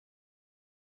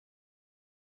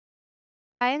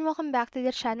Hi and welcome back to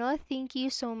the channel. Thank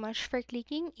you so much for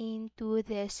clicking into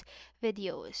this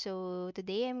video. So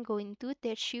today I'm going to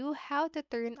teach you how to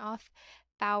turn off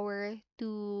power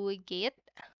to gate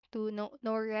to no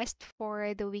rest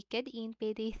for the wicked in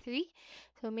Payday 3.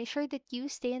 So make sure that you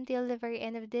stay until the very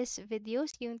end of this video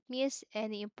so you don't miss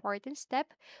any important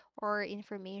step or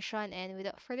information. And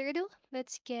without further ado,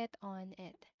 let's get on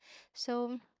it.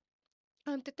 So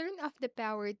to turn off the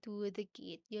power to the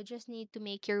gate, you just need to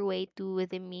make your way to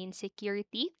the main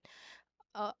security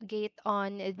gate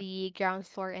on the ground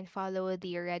floor and follow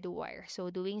the red wire. So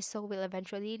doing so will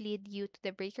eventually lead you to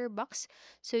the breaker box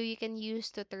so you can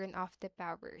use to turn off the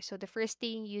power. So the first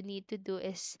thing you need to do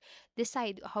is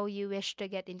decide how you wish to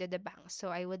get into the bank. So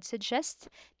I would suggest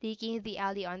taking the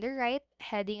alley on the right,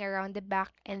 heading around the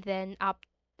back and then up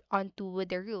onto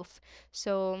the roof.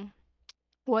 So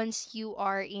once you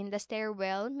are in the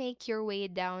stairwell, make your way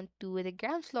down to the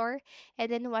ground floor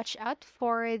and then watch out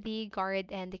for the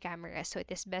guard and the camera. So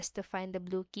it is best to find the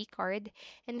blue key card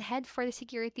and head for the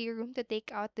security room to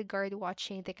take out the guard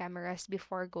watching the cameras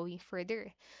before going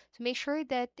further. So make sure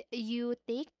that you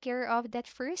take care of that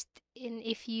first. And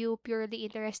if you purely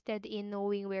interested in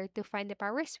knowing where to find the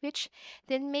power switch,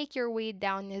 then make your way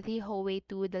down the hallway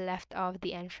to the left of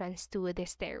the entrance to the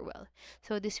stairwell.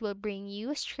 So this will bring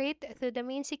you straight to the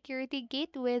main security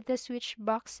gate with the switch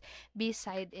box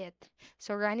beside it.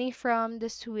 So running from the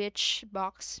switch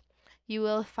box, you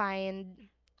will find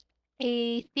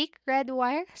a thick red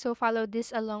wire. So follow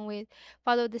this along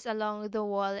the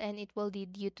wall and it will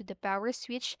lead you to the power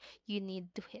switch you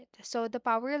need to hit. So the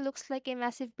power looks like a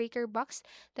massive breaker box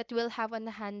that will have on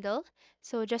a handle.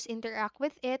 So just interact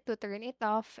with it to turn it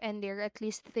off, and there are at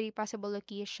least three possible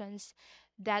locations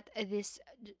that this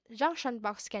junction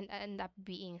box can end up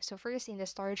being. So first in the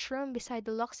storage room beside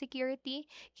the lock security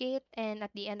gate, and at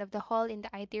the end of the hall in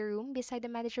the IT room beside the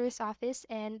manager's office,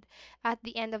 and at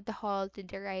the end of the hall to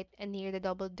the right and near the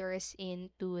double doors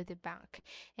into the bank.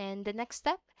 And the next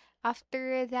step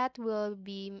after that will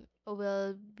be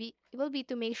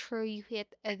to make sure you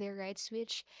hit the right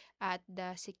switch at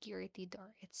the security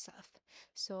door itself.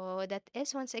 So that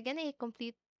is once again a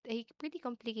pretty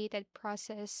complicated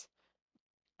process,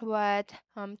 but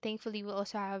thankfully we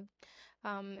also have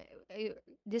um uh,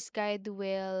 this guide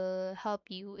will help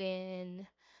you in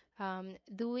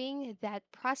doing that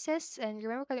process. And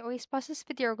remember, you can always pause this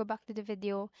video or go back to the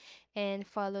video and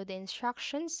follow the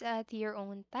instructions at your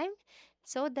own time.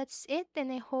 So that's it,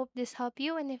 and I hope this helped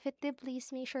you. And if it did,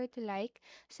 please make sure to like,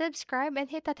 subscribe, and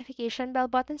hit notification bell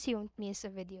button so you won't miss a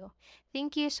video.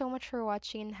 Thank you so much for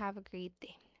watching and have a great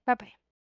day. Bye bye.